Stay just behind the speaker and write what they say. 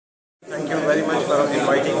Thank you very much for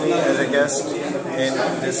inviting me as a guest in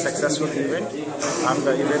this successful event.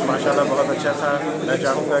 आपका event माशाल्लाह बहुत अच्छा था। मैं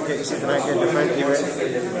चाहूँगा कि इसी तरह के डिफरेंट इवेंट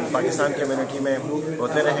पाकिस्तान कम्युनिटी में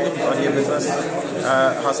होते रहें और ये बिजनेस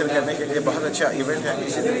हासिल करने के लिए बहुत अच्छा इवेंट है।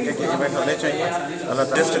 इसी तरीके के इवेंट होने चाहिए।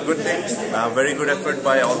 Just a good thing, very good effort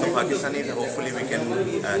by all the Pakistanis. Hopefully we can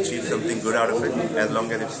achieve something good out of it as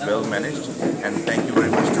long as it's well managed. And thank you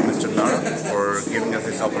very much to Mr. Nahra for giving us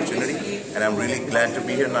this opportunity. And I'm really glad to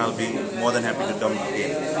be here and I'll be more than happy to come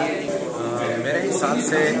again. मेरे हिसाब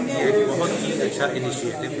से ये एक बहुत ही अच्छा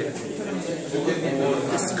initiative है और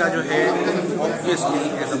इसका जो है obviously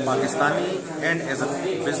as a Pakistani and as a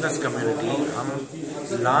business community हम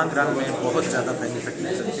लॉन्ग रन में बहुत ज़्यादा बेनिफिट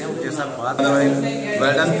ले सकते हैं। जैसा बात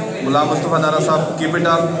वेल डन गुलाम मुस्तफा नाहरा साहब, keep it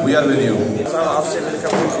up, we are with you. साहब आपसे मिलकर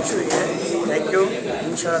बहुत खुशी हुई है। Thank you.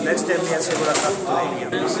 इंशाल्लाह नेक्स्ट टाइम भी ऐसे मुलाकात करेंगे।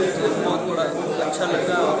 बहुत बड़ा अच्छा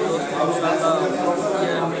लगा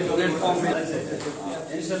प्लेटफॉर्म में।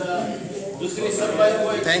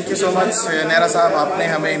 थैंक यू सो मच नहरा साहब, आपने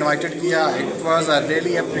हमें इनवाइटेड किया। It was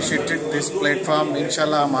really appreciated this platform.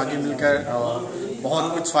 इंशाल्लाह हम आगे मिलकर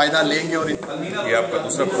बहुत कुछ फ़ायदा लेंगे। और ये आपका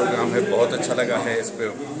दूसरा प्रोग्राम है, बहुत अच्छा लगा है। इस पे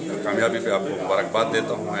कामयाबी पे आपको मुबारकबाद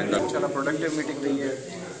देता हूँ। इंशाल्लाह प्रोडक्टिव मीटिंग रही है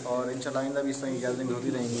और इंशाल्लाह आइंदा भी इस तरह की गैदरिंग होती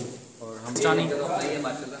रहेंगी। और हम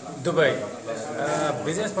Dubai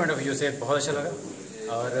business point of view से बहुत अच्छा लगा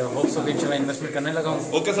और होप्स हो कि इंशाल्लाह इन्वेस्टमेंट करने लगा हूँ।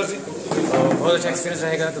 ओके सर जी, तो बहुत अच्छा एक्सपीरियंस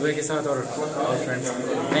रहेगा दुबई के साथ और फ्रेंड्स।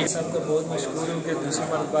 नेक्स्ट आपका बहुत मशहूर हूँ कि दूसरी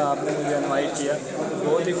मरतबा आपने मुझे इनवाइट किया।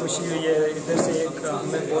 बहुत ही खुशी हुई है। इधर से एक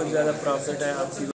हमें बहुत ज़्यादा प्रॉफिट है आपकी